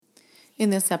In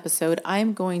this episode,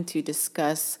 I'm going to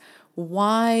discuss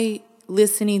why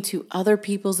listening to other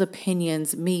people's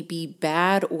opinions may be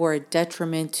bad or a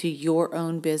detriment to your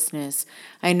own business.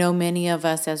 I know many of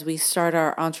us, as we start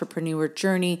our entrepreneur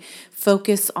journey,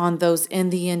 focus on those in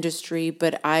the industry,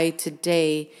 but I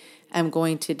today am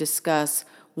going to discuss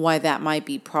why that might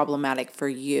be problematic for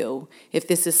you. If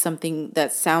this is something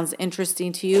that sounds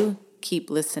interesting to you, keep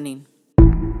listening.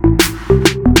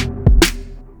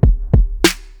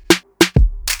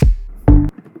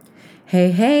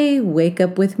 Hey, wake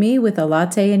up with me with a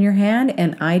latte in your hand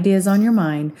and ideas on your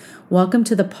mind. Welcome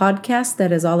to the podcast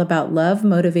that is all about love,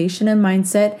 motivation, and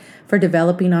mindset for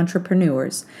developing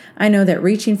entrepreneurs. I know that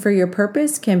reaching for your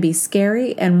purpose can be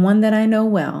scary and one that I know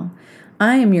well.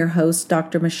 I am your host,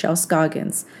 Dr. Michelle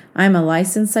Scoggins. I'm a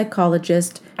licensed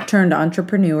psychologist turned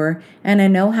entrepreneur, and I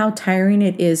know how tiring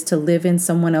it is to live in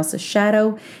someone else's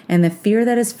shadow and the fear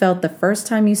that is felt the first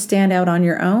time you stand out on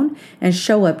your own and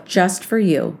show up just for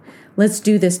you. Let's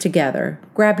do this together.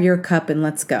 Grab your cup and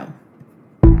let's go.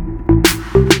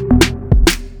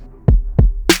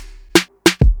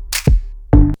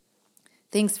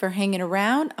 Thanks for hanging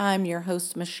around. I'm your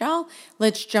host, Michelle.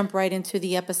 Let's jump right into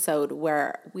the episode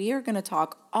where we are going to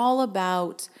talk all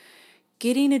about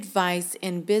getting advice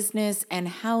in business and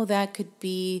how that could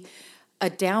be a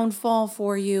downfall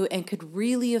for you and could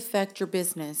really affect your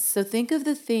business. So think of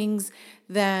the things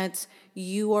that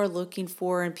you are looking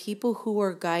for and people who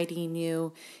are guiding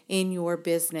you in your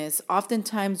business.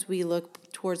 Oftentimes we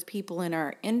look towards people in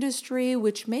our industry,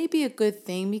 which may be a good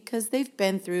thing because they've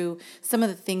been through some of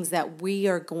the things that we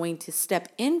are going to step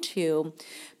into.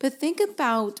 But think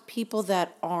about people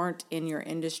that aren't in your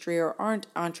industry or aren't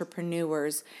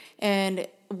entrepreneurs. And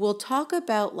we'll talk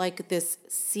about like this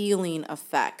ceiling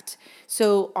effect.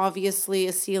 So obviously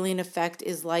a ceiling effect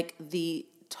is like the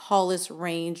tallest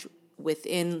range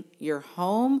within your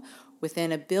home,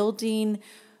 within a building.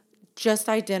 Just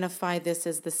identify this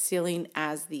as the ceiling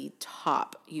as the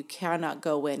top. You cannot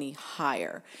go any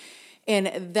higher.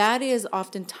 And that is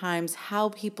oftentimes how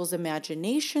people's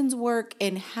imaginations work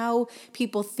and how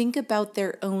people think about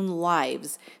their own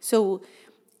lives. So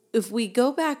if we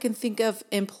go back and think of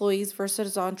employees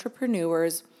versus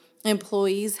entrepreneurs,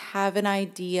 employees have an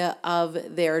idea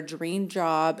of their dream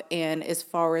job and as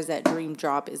far as that dream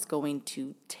job is going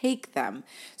to take them.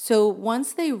 So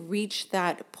once they reach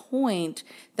that point,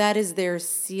 that is their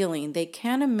ceiling. They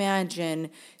can't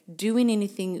imagine doing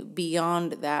anything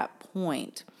beyond that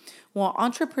point. Well,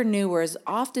 entrepreneurs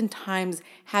oftentimes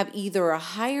have either a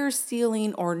higher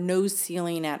ceiling or no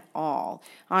ceiling at all.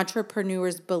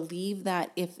 Entrepreneurs believe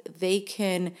that if they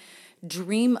can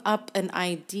dream up an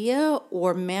idea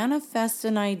or manifest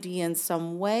an idea in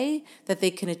some way, that they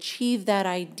can achieve that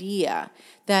idea.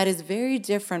 That is very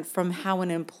different from how an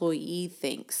employee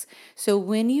thinks. So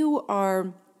when you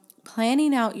are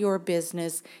planning out your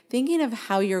business, thinking of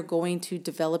how you're going to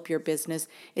develop your business,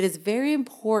 it is very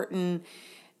important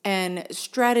and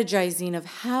strategizing of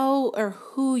how or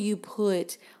who you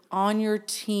put on your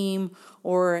team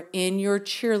or in your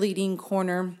cheerleading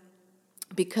corner,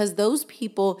 because those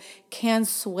people can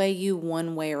sway you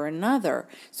one way or another.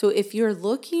 So if you're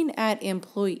looking at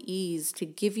employees to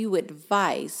give you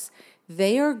advice,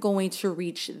 they are going to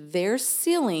reach their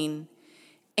ceiling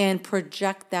and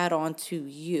project that onto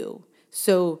you.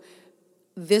 So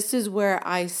this is where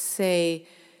I say,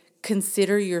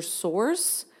 consider your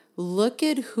source. Look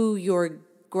at who you're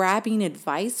grabbing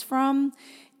advice from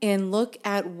and look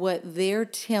at what they're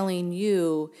telling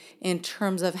you in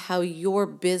terms of how your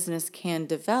business can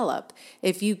develop.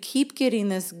 If you keep getting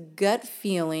this gut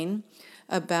feeling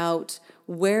about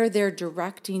where they're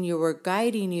directing you or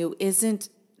guiding you isn't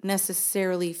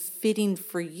necessarily fitting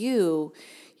for you,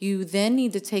 you then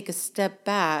need to take a step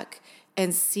back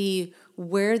and see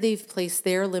where they've placed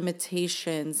their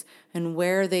limitations and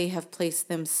where they have placed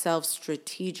themselves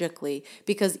strategically.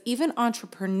 Because even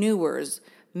entrepreneurs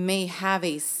may have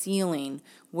a ceiling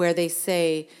where they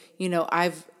say,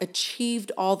 I've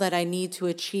achieved all that I need to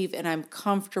achieve and I'm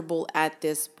comfortable at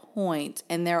this point.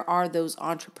 And there are those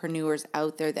entrepreneurs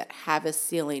out there that have a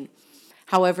ceiling.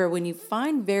 However, when you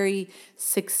find very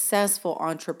successful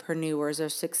entrepreneurs or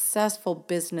successful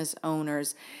business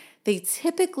owners, they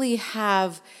typically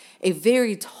have a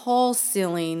very tall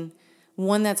ceiling,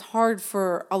 one that's hard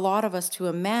for a lot of us to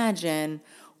imagine,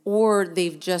 or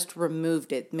they've just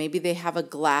removed it. Maybe they have a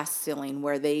glass ceiling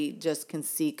where they just can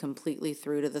see completely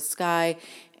through to the sky,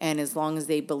 and as long as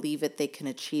they believe it, they can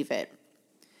achieve it.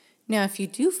 Now, if you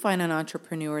do find an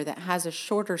entrepreneur that has a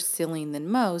shorter ceiling than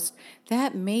most,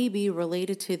 that may be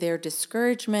related to their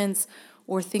discouragements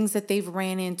or things that they've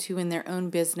ran into in their own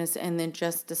business and then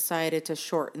just decided to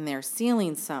shorten their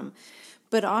ceiling some.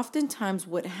 But oftentimes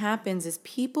what happens is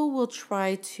people will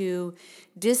try to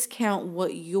discount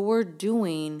what you're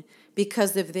doing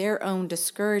because of their own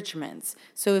discouragements.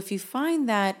 So if you find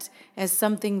that as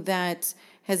something that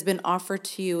has been offered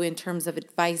to you in terms of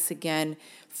advice again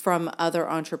from other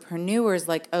entrepreneurs,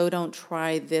 like, oh, don't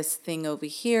try this thing over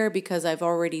here because I've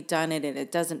already done it and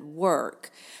it doesn't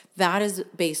work. That is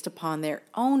based upon their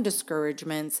own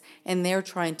discouragements, and they're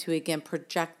trying to, again,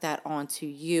 project that onto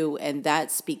you, and that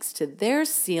speaks to their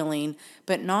ceiling,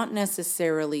 but not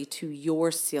necessarily to your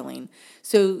ceiling.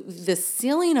 So the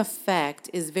ceiling effect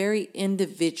is very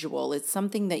individual. It's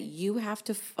something that you have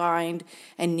to find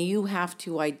and you have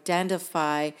to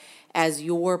identify as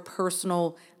your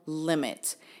personal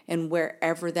limit, and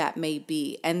wherever that may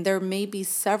be. And there may be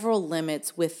several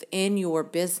limits within your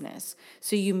business.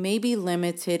 So you may be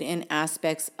limited in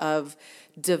aspects of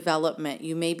development.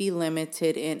 You may be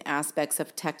limited in aspects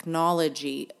of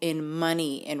technology, in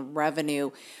money, in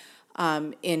revenue,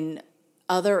 in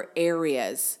other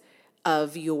areas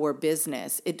of your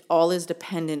business. It all is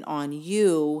dependent on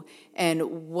you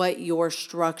and what your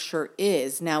structure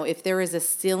is. Now, if there is a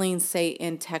ceiling, say,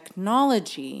 in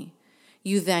technology,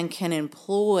 you then can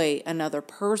employ another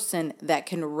person that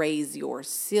can raise your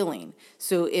ceiling.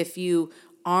 So if you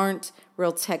aren't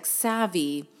real tech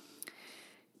savvy,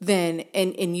 then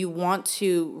and you want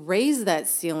to raise that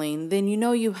ceiling, then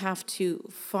you have to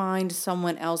find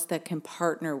someone else that can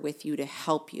partner with you to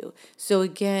help you. So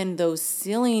again, those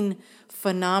ceiling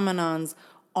phenomenons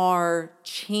are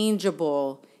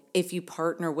changeable if you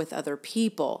partner with other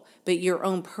people, but your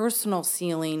own personal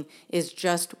ceiling is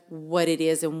just what it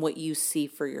is and what you see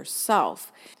for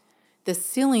yourself. The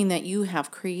ceiling that you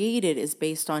have created is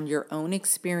based on your own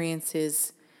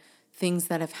experiences, things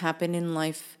that have happened in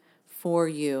life for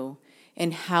you,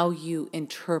 and how you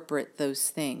interpret those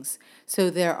things. So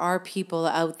there are people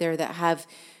out there that have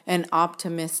an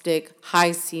optimistic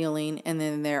high ceiling, and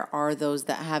then there are those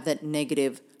that have that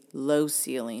negative low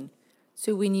ceiling.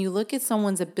 So when you look at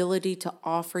someone's ability to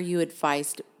offer you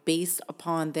advice based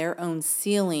upon their own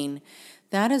ceiling,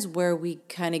 that is where we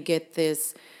kind of get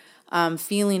this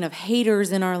feeling of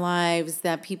haters in our lives,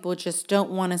 that people just don't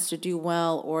want us to do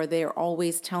well, or they're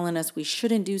always telling us we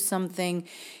shouldn't do something.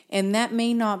 And that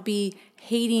may not be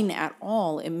hating at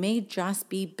all. It may just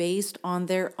be based on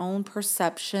their own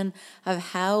perception of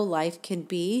how life can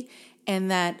be,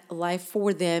 and that life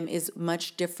for them is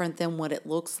much different than what it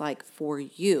looks like for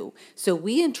you. So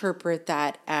we interpret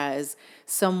that as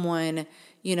someone,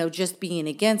 just being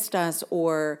against us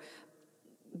or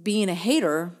being a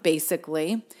hater,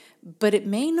 basically. But it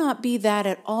may not be that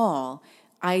at all.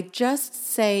 I just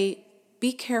say,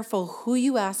 be careful who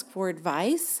you ask for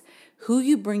advice, who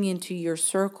you bring into your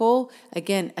circle.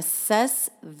 Again,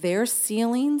 assess their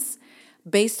ceilings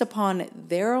based upon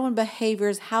their own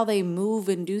behaviors, how they move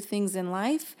and do things in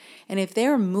life. And if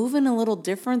they're moving a little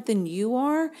different than you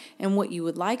are and what you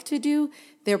would like to do,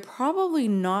 they're probably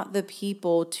not the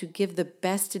people to give the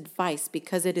best advice,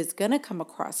 because it is going to come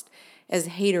across as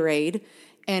haterade,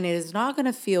 and it is not going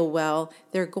to feel well.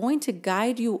 They're going to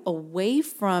guide you away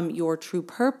from your true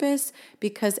purpose,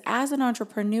 because as an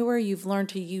entrepreneur, you've learned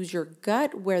to use your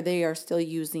gut where they are still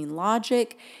using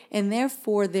logic, and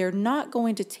therefore they're not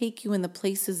going to take you in the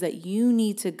places that you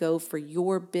need to go for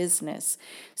your business.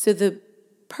 So the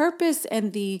purpose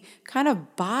and the kind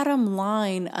of bottom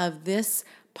line of this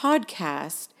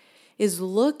podcast is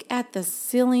look at the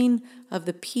ceiling of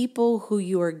the people who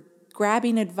you are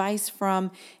grabbing advice from,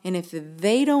 and if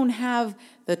they don't have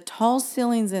the tall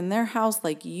ceilings in their house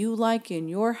like you like in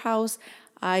your house,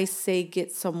 I say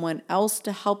get someone else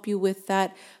to help you with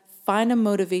that. Find a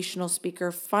motivational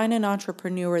speaker, find an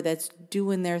entrepreneur that's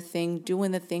doing their thing,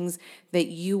 doing the things that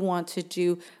you want to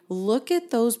do. Look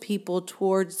at those people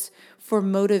for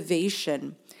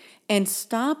motivation, and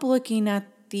stop looking at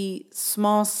the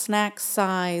small snack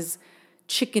size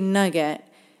chicken nugget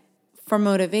for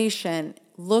motivation.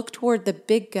 Look toward the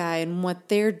big guy and what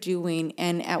they're doing.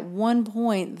 And at one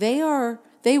point, they were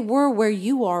where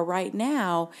you are right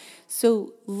now.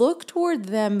 So look toward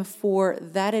them for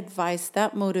that advice,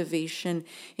 that motivation,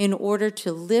 in order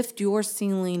to lift your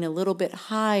ceiling a little bit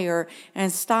higher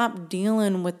and stop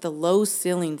dealing with the low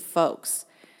ceiling folks.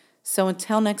 So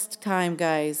until next time,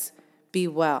 guys, be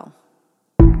well.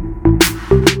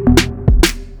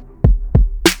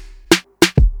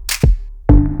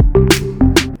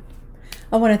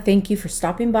 I want to thank you for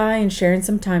stopping by and sharing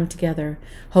some time together.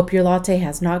 Hope your latte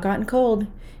has not gotten cold.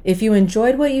 If you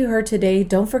enjoyed what you heard today,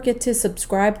 don't forget to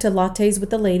subscribe to Lattes with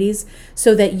the Ladies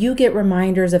so that you get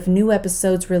reminders of new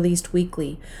episodes released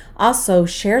weekly. Also,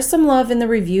 share some love in the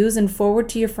reviews and forward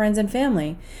to your friends and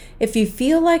family. If you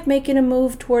feel like making a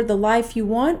move toward the life you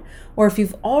want, or if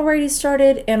you've already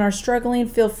started and are struggling,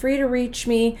 feel free to reach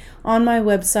me on my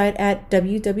website at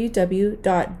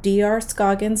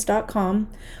www.drscoggins.com.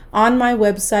 On my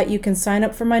website, you can sign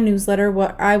up for my newsletter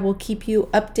where I will keep you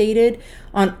updated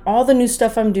on all the new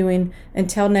stuff I'm doing.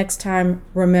 Until next time,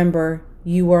 remember,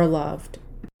 you are loved.